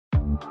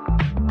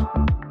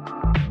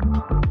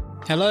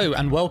Hello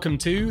and welcome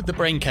to the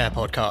Brain Care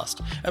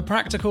Podcast, a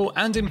practical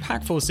and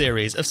impactful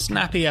series of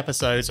snappy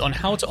episodes on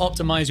how to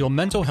optimize your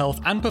mental health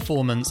and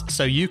performance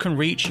so you can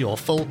reach your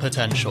full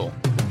potential.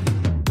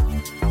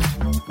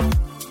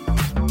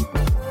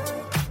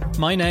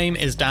 My name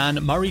is Dan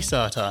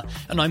Murray-Serter,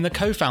 and I'm the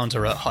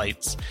co-founder at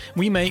Heights.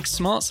 We make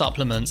smart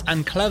supplements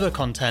and clever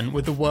content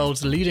with the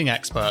world's leading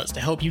experts to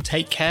help you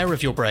take care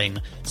of your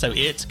brain so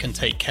it can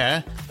take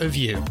care of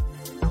you.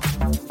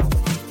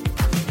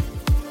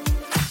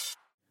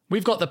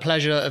 We've got the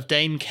pleasure of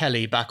Dane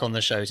Kelly back on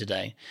the show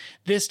today,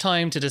 this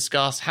time to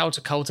discuss how to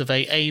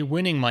cultivate a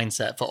winning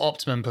mindset for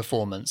optimum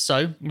performance.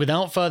 So,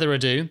 without further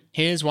ado,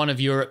 here's one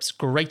of Europe's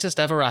greatest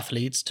ever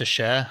athletes to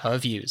share her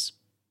views.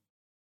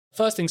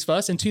 First things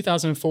first, in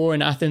 2004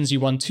 in Athens, you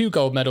won 2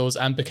 gold medals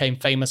and became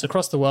famous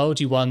across the world.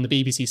 You won the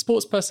BBC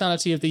Sports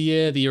Personality of the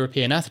Year, the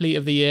European Athlete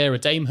of the Year, a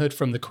damehood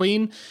from the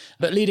Queen.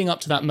 But leading up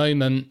to that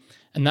moment,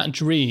 and that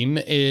dream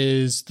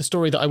is the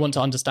story that I want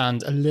to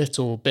understand a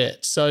little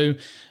bit. So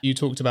you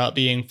talked about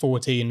being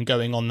 14 and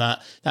going on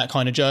that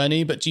kind of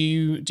journey, but do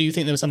you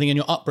think there was something in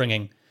your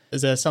upbringing?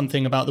 Is there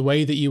something about the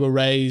way that you were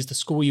raised, the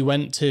school you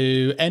went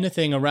to,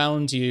 anything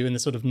around you in the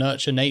sort of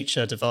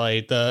nurture-nature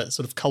divide that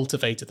sort of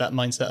cultivated that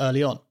mindset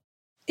early on?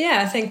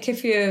 Yeah, I think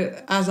if you,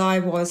 as I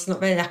was,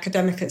 not very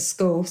academic at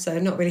school, so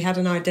not really had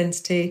an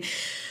identity,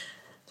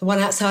 the one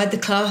outside the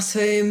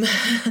classroom,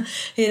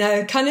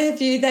 kind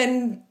of you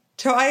then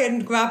try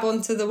and grab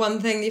onto the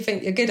one thing you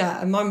think you're good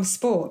at. And mine was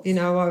sport.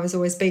 I was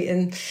always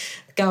beating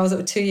girls that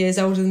were 2 years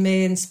older than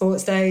me in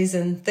sports days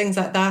and things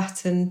like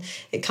that. And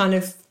it kind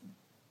of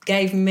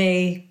gave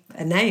me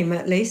a name,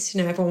 at least.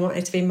 Everyone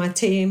wanted to be in my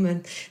team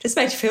and just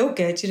made you feel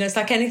good. It's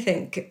like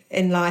anything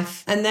in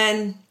life. And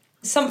then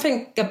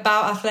something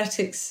about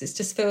athletics, it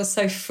just feels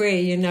so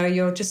free.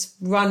 You're just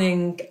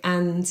running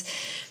and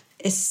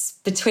it's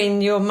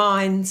between your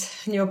mind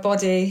and your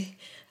body.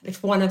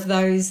 If one of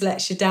those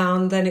lets you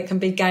down, then it can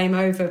be game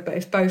over. But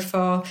if both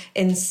are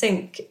in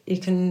sync, you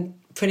can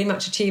pretty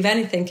much achieve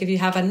anything if you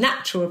have a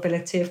natural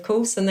ability, of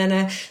course, and then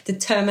a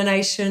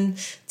determination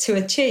to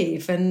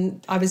achieve.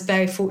 And I was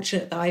very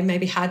fortunate that I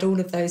maybe had all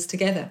of those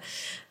together.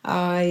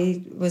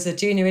 I was a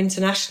junior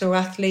international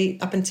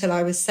athlete up until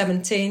I was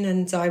 17,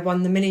 and I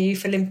won the Mini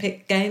Youth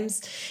Olympic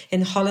Games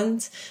in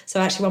Holland. So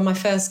I actually won my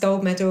first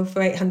gold medal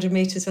for 800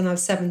 metres when I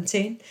was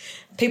 17.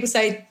 People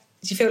say,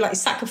 do you feel like you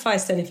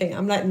sacrificed anything?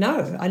 I'm like,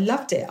 no, I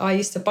loved it. I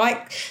used to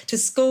bike to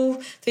school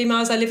 3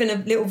 miles. I live in a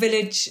little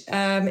village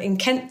in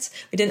Kent.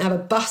 We didn't have a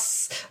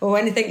bus or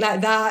anything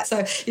like that. So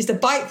I used to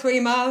bike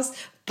 3 miles,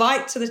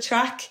 bike to the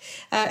track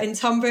in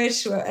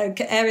Tunbridge, an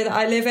area that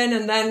I live in,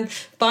 and then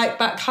bike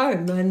back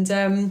home. And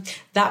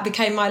that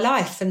became my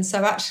life. And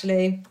so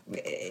actually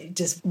it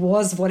just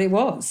was what it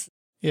was.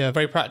 Yeah, a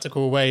very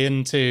practical way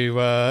into,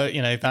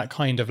 that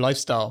kind of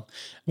lifestyle.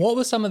 What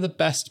were some of the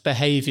best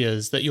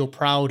behaviours that you're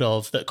proud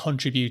of that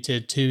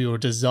contributed to your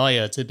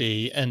desire to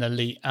be an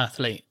elite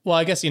athlete? Well,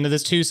 I guess,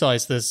 there's two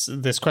sides to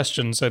this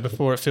question. So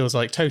before it feels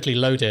like totally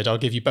loaded, I'll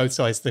give you both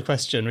sides of the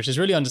question, which is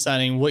really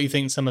understanding what you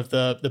think some of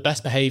the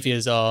best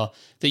behaviours are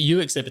that you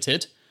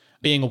exhibited,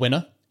 being a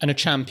winner and a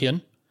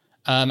champion,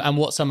 and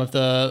what some of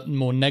the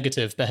more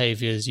negative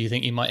behaviours you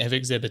think you might have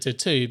exhibited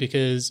too,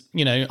 because,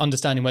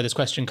 understanding where this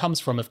question comes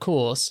from, of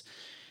course,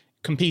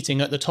 competing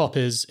at the top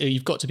is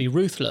you've got to be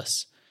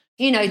ruthless.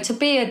 To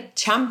be a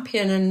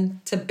champion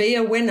and to be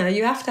a winner,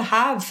 you have to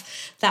have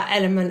that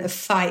element of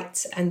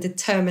fight and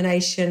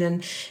determination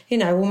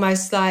and,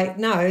 almost like,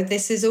 no,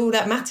 this is all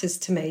that matters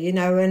to me,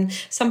 and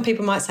some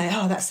people might say,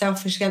 oh, that's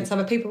selfish against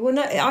other people. Well,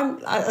 no,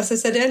 as I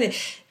said earlier,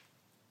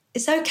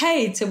 it's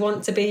okay to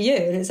want to be you,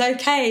 and it's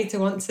okay to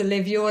want to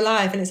live your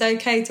life, and it's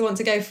okay to want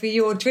to go for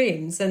your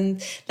dreams.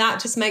 And that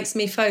just makes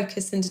me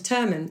focused and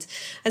determined.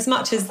 As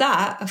much as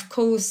that, of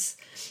course,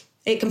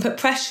 it can put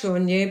pressure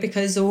on you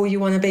because all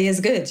you want to be is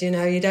good, you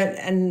don't,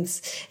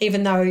 and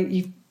even though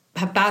you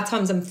have bad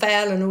times and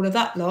fail and all of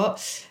that lot,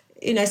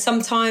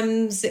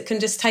 sometimes it can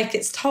just take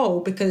its toll,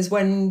 because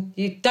when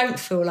you don't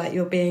feel like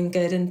you're being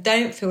good and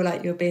don't feel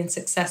like you're being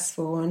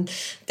successful and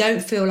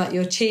don't feel like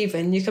you're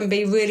achieving, you can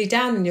be really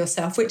down on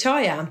yourself, which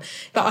I am.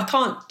 But I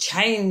can't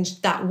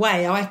change that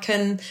way. I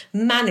can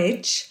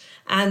manage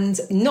and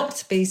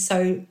not be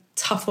so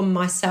tough on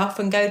myself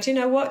and go, do you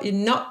know what? You're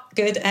not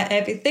good at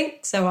everything,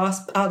 so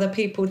ask other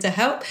people to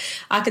help.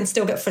 I can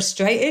still get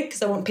frustrated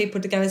because I want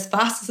people to go as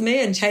fast as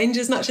me and change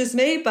as much as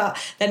me, but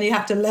then you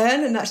have to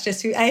learn, and that's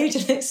just through age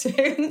and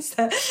experience.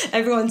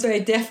 Everyone's very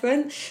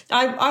different.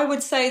 I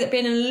would say that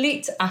being an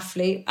elite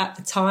athlete at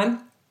the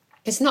time,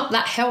 it's not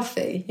that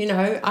healthy.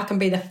 I can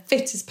be the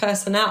fittest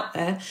person out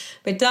there,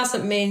 but it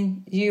doesn't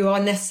mean you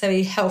are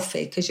necessarily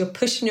healthy, because you're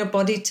pushing your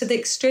body to the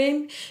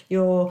extreme.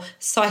 You're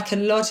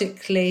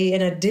psychologically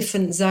in a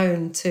different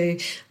zone to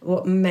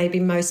what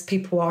maybe most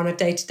people are on a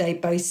day-to-day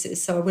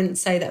basis. So I wouldn't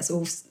say that's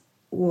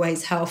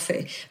always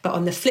healthy. But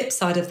on the flip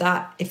side of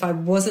that, if I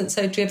wasn't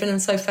so driven and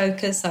so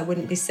focused, I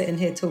wouldn't be sitting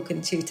here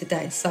talking to you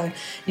today. So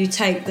you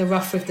take the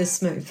rough with the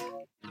smooth.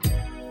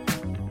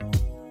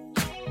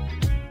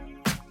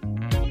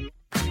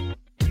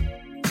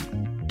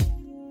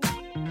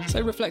 So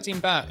reflecting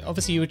back,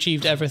 obviously you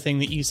achieved everything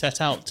that you set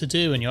out to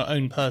do in your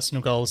own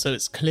personal goals. So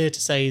it's clear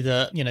to say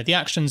that, the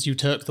actions you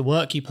took, the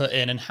work you put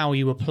in and how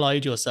you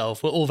applied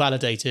yourself were all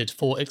validated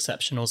for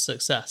exceptional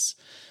success.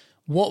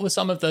 What were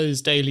some of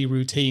those daily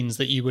routines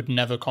that you would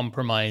never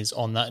compromise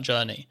on that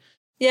journey?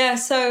 Yeah,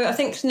 so I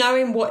think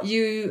knowing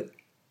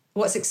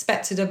what's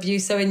expected of you,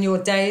 so in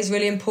your day, is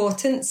really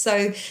important.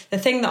 So the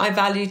thing that I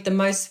valued the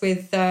most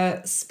with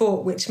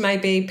sport, which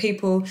maybe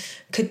people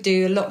could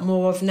do a lot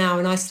more of now,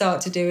 and I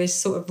start to do, is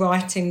sort of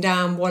writing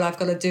down what I've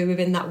got to do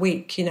within that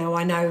week.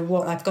 I know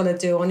what I've got to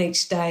do on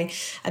each day.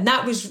 And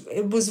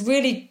it was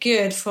really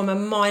good from a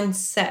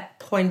mindset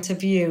point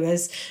of view,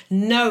 as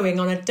knowing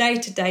on a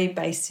day-to-day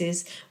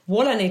basis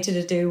what I needed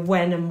to do,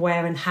 when and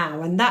where and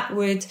how. And that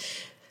would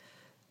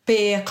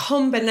be a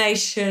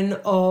combination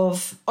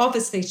of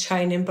obviously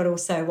training, but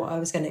also what I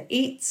was going to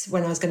eat,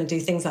 when I was going to do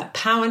things like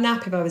power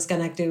nap, if I was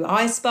going to do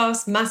ice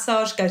baths,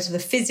 massage, go to the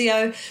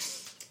physio.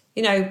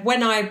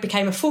 When I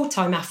became a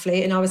full-time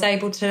athlete, and I was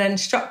able to then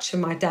structure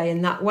my day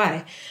in that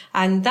way.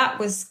 And that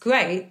was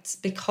great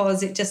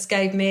because it just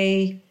gave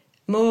me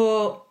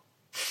more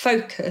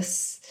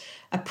focus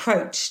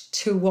approach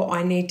to what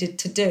I needed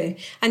to do.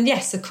 And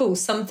yes, of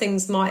course, some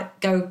things might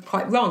go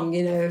quite wrong.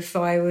 If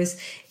I was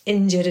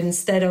injured,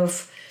 instead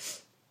of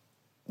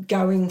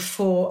going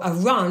for a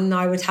run,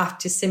 I would have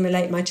to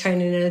simulate my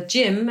training in a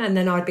gym, and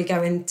then I'd be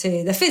going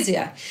to the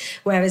physio.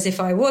 Whereas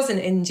if I wasn't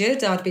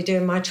injured, I'd be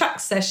doing my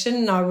track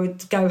session, I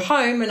would go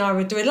home and I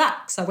would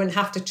relax. I wouldn't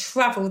have to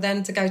travel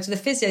then to go to the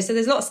physio. So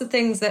there's lots of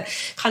things that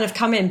kind of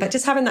come in, but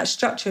just having that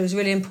structure is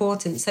really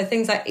important. So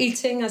things like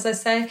eating, as I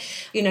say,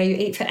 you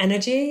eat for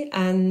energy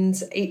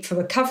and eat for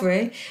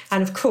recovery.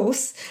 And of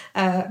course,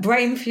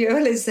 brain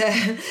fuel is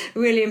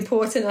really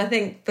important. I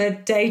think for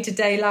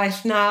day-to-day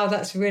life now,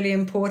 that's really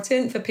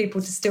important for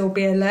people to still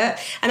be alert.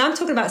 And I'm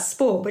talking about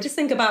sport, but just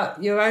think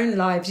about your own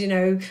lives.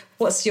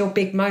 What's your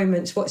big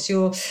moments? What's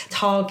your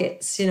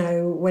targets?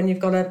 When you've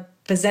got to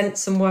present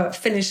some work,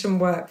 finish some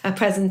work, a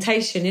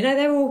presentation,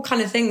 they're all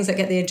kind of things that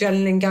get the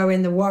adrenaline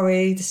going, the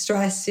worry, the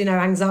stress,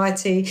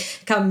 anxiety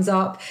comes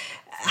up.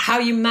 How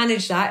you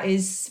manage that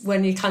is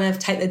when you kind of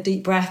take the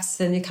deep breaths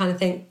and you kind of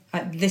think,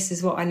 this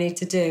is what I need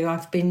to do.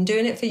 I've been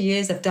doing it for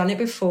years. I've done it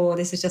before.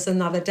 This is just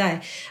another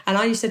day. And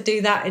I used to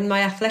do that in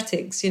my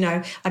athletics.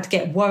 I'd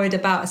get worried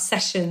about a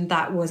session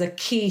that was a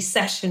key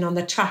session on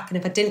the track. And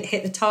if I didn't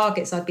hit the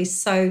targets, I'd be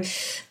so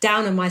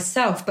down on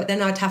myself. But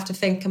then I'd have to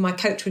think, and my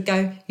coach would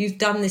go, you've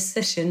done this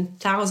session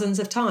thousands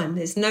of times.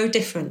 It's no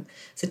different.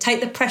 So take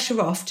the pressure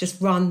off,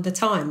 just run the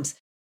times.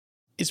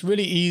 It's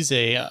really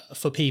easy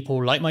for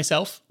people like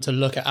myself to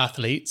look at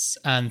athletes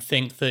and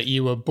think that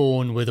you were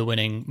born with a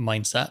winning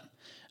mindset.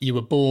 You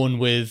were born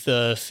with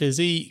the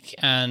physique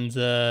and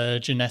the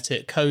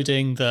genetic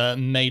coding that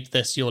made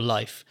this your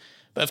life.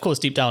 But of course,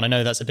 deep down, I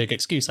know that's a big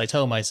excuse, I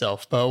tell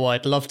myself. But what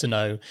I'd love to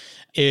know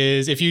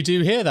is if you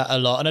do hear that a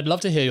lot, and I'd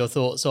love to hear your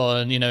thoughts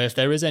on, if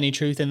there is any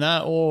truth in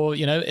that, or,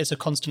 it's a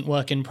constant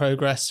work in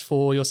progress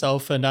for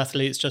yourself and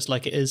athletes, just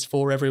like it is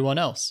for everyone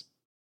else.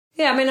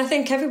 Yeah, I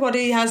think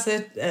everybody has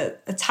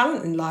a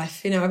talent in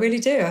life. I really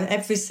do.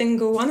 Every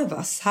single one of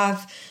us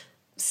have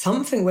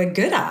something we're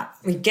good at.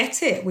 We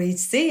get it, we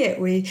see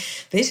it, we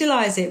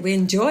visualize it, we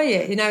enjoy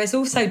it. It's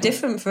all so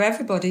different for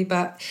everybody.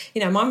 But,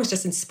 mine was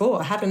just in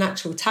sport. I had an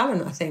actual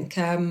talent, I think.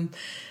 And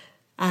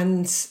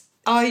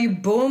are you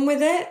born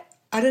with it?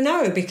 I don't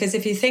know, because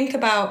if you think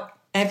about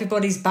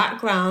everybody's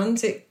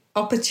background,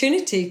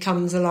 opportunity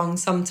comes along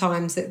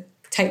sometimes that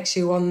takes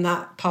you on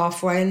that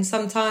pathway, and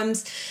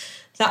sometimes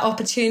that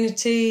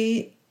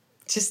opportunity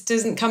just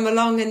doesn't come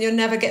along and you'll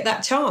never get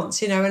that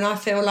chance, and I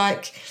feel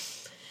like,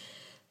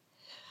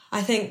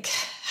 I think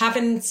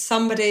having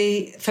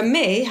somebody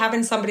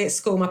at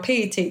school, my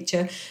PE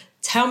teacher,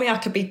 tell me I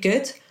could be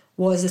good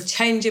was a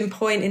changing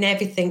point in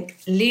everything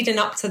leading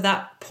up to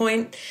that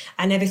point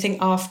and everything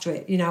after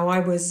it. I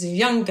was a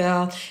young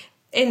girl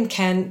in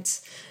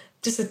Kent,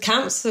 just a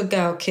council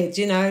girl kid,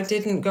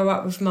 didn't grow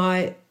up with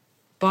my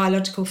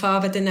biological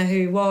father, didn't know who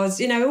he was,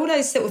 all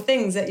those little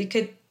things that you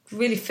could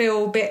really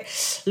feel a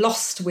bit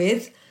lost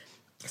with.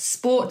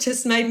 Sport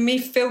just made me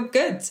feel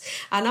good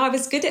and I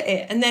was good at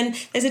it. And then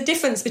there's a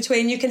difference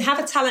between, you can have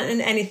a talent in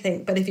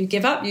anything, but if you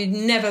give up, you're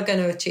never going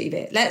to achieve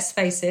it. Let's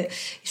face it,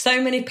 so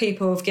many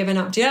people have given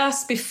up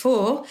just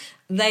before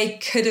they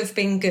could have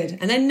been good,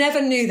 and they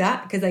never knew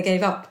that because they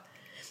gave up.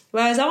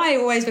 Whereas I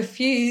always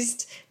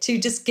refused to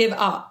just give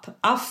up.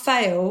 I'll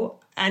fail.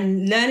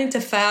 And learning to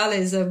fail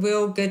is a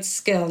real good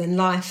skill in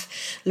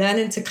life.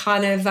 Learning to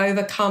kind of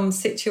overcome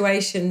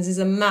situations is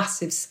a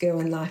massive skill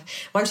in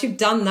life. Once you've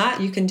done that,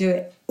 you can do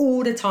it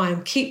all the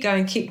time. Keep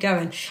going, keep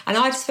going. And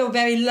I just feel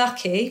very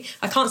lucky.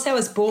 I can't say I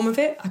was born with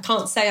it. I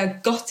can't say I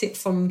got it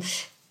from...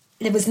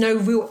 There was no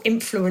real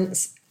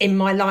influence in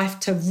my life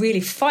to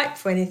really fight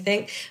for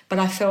anything, but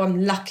I feel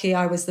I'm lucky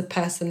I was the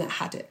person that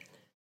had it.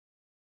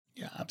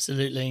 Yeah,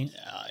 absolutely.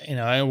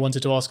 I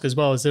wanted to ask as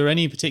well, is there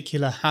any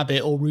particular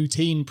habit or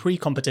routine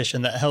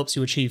pre-competition that helps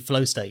you achieve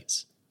flow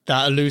states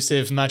that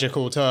elusive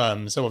magical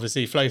term. So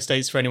obviously flow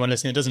states, for anyone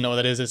listening who doesn't know what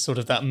that is, it's sort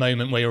of that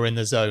moment where you're in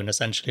the zone,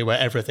 essentially, where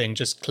everything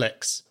just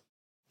clicks.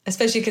 I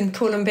suppose you can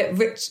call them a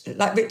bit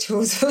like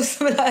rituals or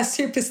something like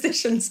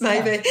superstitions,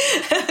 maybe.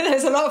 Yeah.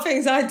 There's a lot of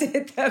things I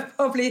did that are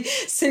probably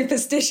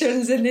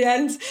superstitions in the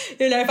end.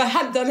 You know, if I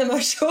hadn't done them, I'm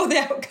sure the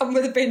outcome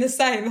would have been the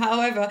same.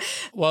 However,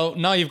 well,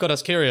 now you've got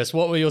us curious.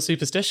 What were your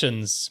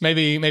superstitions?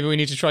 Maybe we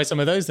need to try some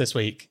of those this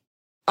week.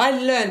 I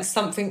learned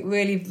something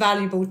really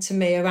valuable to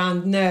me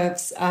around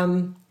nerves.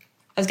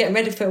 I was getting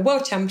ready for a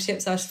World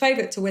Championships. I was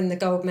favourite to win the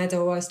gold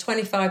medal. I was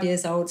 25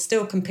 years old,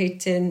 still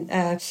competing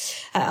at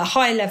a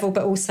high level,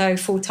 but also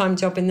full-time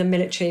job in the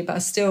military. But I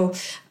still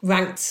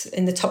ranked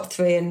in the top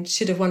 3 and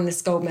should have won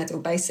this gold medal,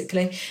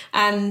 basically.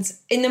 And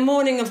in the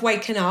morning of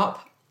waking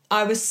up,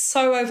 I was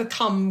so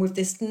overcome with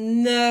this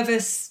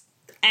nervous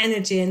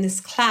energy and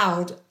this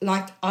cloud,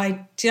 like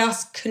I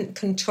just couldn't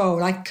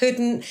control. I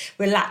couldn't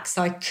relax.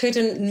 I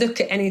couldn't look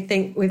at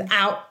anything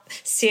without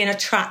seeing a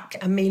track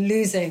and me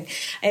losing.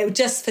 It was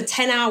just for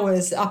 10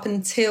 hours up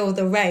until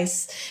the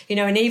race, you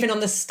know, and even on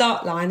the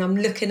start line, I'm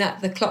looking at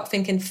the clock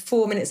thinking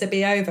 4 minutes will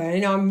be over. And,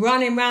 you know, I'm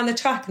running around the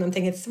track and I'm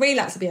thinking 3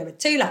 laps will be over,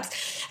 2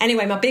 laps.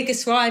 Anyway, my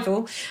biggest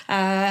rival,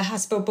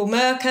 Hasbel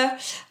Bulmerka,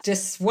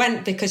 just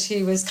went because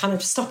she was kind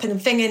of stopping and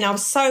thinking. I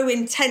was so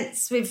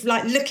intense with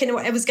like looking at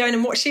what was going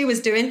on, what she was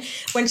doing.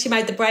 When she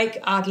made the break,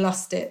 I'd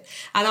lost it.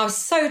 And I was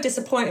so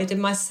disappointed in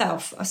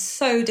myself. I was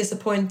so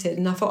disappointed.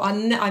 And I thought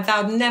I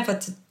vowed never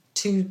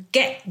to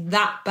get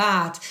that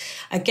bad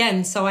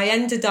again. So I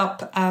ended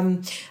up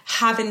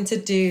having to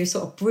do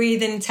sort of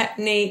breathing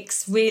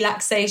techniques,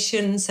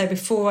 relaxation. So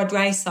before I'd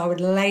race, I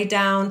would lay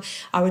down,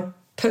 I would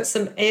put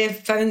some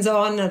earphones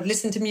on, I'd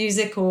listen to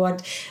music, or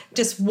I'd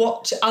just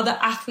watch other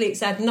athletes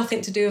that had nothing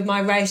to do with my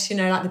race, you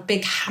know, like the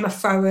big hammer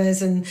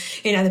throwers and,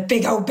 you know, the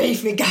big old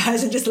beefy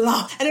guys, and just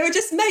laugh. And it would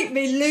just make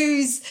me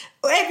lose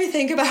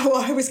everything about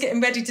what I was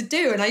getting ready to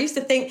do. And I used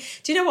to think,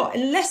 do you know what,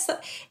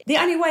 the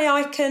only way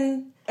I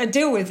can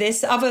deal with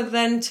this other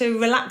than to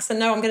relax and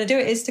know I'm going to do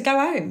it is to go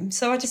home.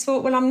 So I just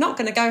thought, well, I'm not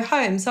going to go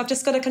home, so I've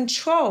just got to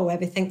control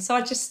everything. So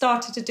I just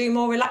started to do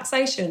more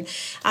relaxation,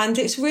 and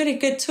it's a really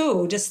good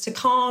tool just to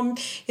calm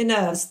your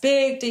nerves.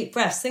 Big deep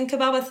breaths, think of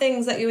other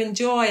things that you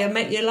enjoy and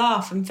make you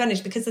laugh and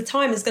finish, because the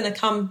time is going to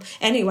come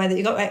anyway that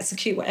you've got to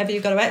execute whatever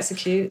you've got to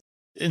execute.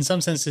 In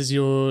some senses,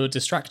 you're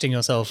distracting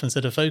yourself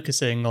instead of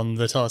focusing on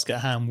the task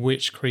at hand,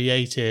 which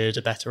created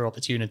a better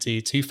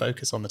opportunity to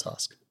focus on the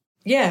task.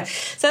 Yeah,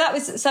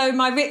 so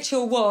my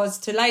ritual was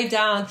to lay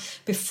down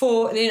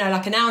before, you know,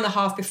 like an hour and a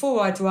half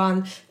before I'd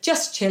run,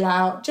 just chill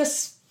out,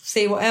 just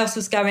see what else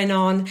was going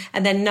on,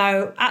 and then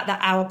know at that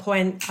hour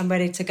point I'm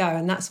ready to go.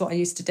 And that's what I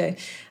used to do.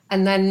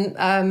 And then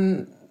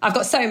I've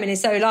got so many.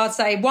 So I'd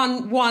say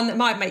one that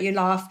might make you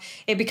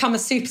laugh. It'd become a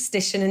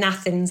superstition in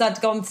Athens.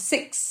 I'd gone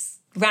 6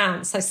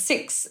 rounds, so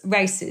 6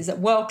 races at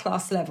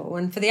world-class level.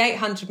 And for the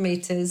 800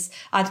 metres,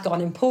 I'd gone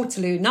in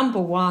Portaloo number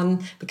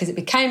 1 because it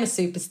became a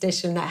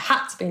superstition that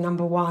had to be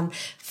number 1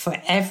 for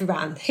every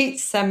round, heat,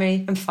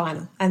 semi and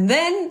final. And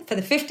then for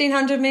the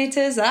 1500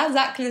 metres,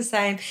 exactly the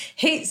same,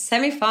 heat,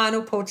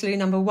 semi-final, Portaloo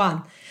number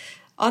 1.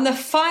 On the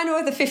final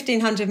of the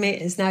 1500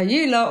 metres, now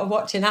you lot are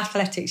watching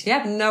athletics, you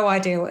have no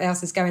idea what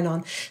else is going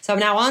on. So I'm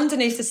now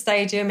underneath the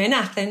stadium in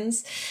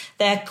Athens.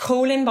 They're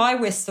calling by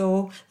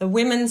whistle the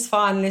women's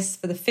finalists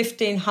for the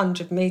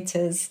 1500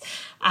 metres.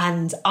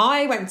 And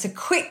I went to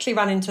quickly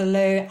run into the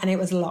loo and it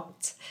was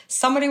locked.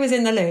 Somebody was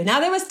in the loo.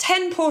 Now, there was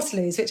 10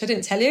 Portaloos, which I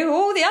didn't tell you.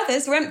 All the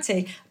others were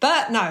empty.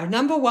 But no,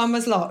 number 1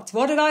 was locked.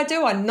 What did I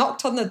do? I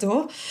knocked on the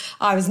door.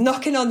 I was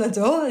knocking on the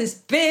door. This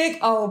big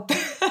old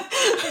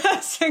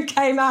person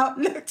came out,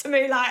 looked at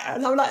me like,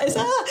 and I'm like,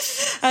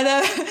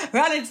 and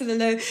ran into the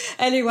loo.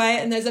 Anyway,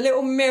 and there's a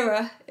little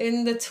mirror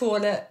in the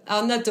toilet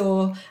on the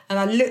door. And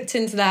I looked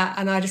into that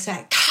and I just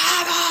said,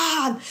 come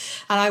on.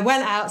 And I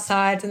went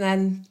outside, and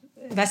then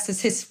the rest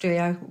is history.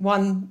 I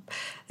won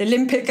the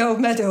Olympic gold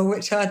medal,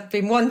 which I'd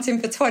been wanting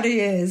for 20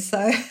 years.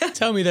 So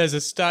tell me there's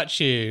a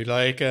statue,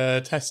 like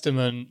a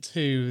testament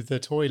to the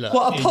toilet.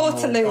 What, a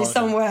Portaloo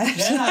somewhere?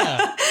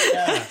 Yeah.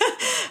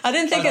 I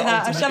didn't think of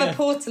that. I should have a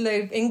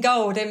Portaloo in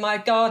gold in my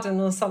garden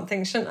or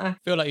something, shouldn't I? I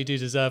feel like you do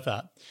deserve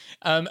that.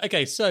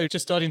 Okay, so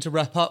just starting to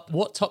wrap up,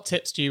 what top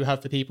tips do you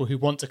have for people who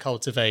want to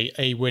cultivate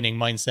a winning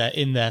mindset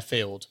in their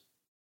field?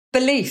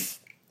 Belief.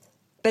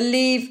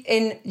 Believe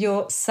in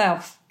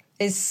yourself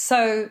is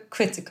so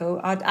critical.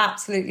 I'd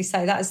absolutely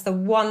say that is the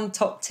one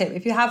top tip.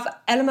 If you have an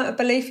element of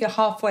belief, you're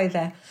halfway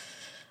there.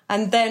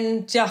 And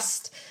then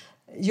just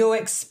your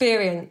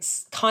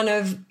experience, kind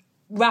of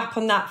wrap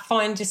on that,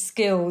 find your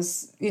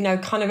skills, you know,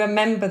 kind of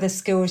remember the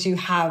skills you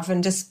have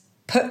and just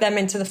put them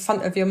into the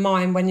front of your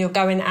mind when you're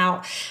going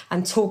out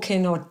and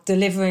talking or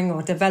delivering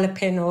or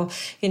developing or,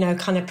 you know,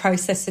 kind of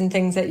processing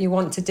things that you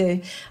want to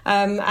do.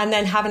 And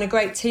then having a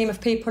great team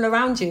of people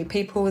around you,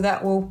 people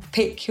that will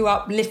pick you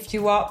up, lift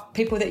you up,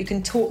 people that you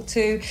can talk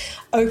to,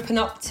 open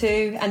up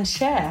to and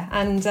share,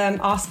 and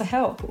ask for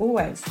help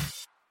always.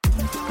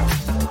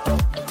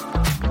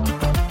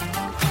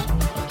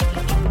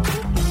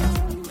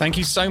 Thank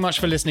you so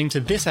much for listening to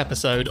this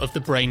episode of the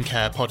Brain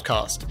Care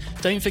Podcast.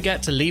 Don't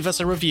forget to leave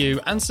us a review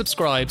and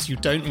subscribe so you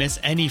don't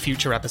miss any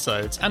future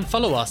episodes, and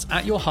follow us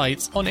at Your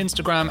Heights on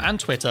Instagram and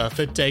Twitter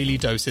for daily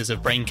doses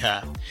of brain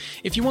care.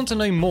 If you want to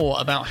know more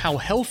about how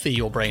healthy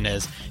your brain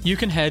is, you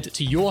can head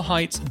to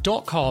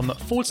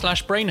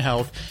yourheights.com/brain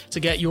health to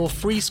get your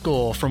free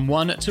score from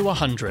 1 to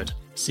 100.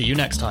 See you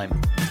next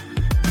time.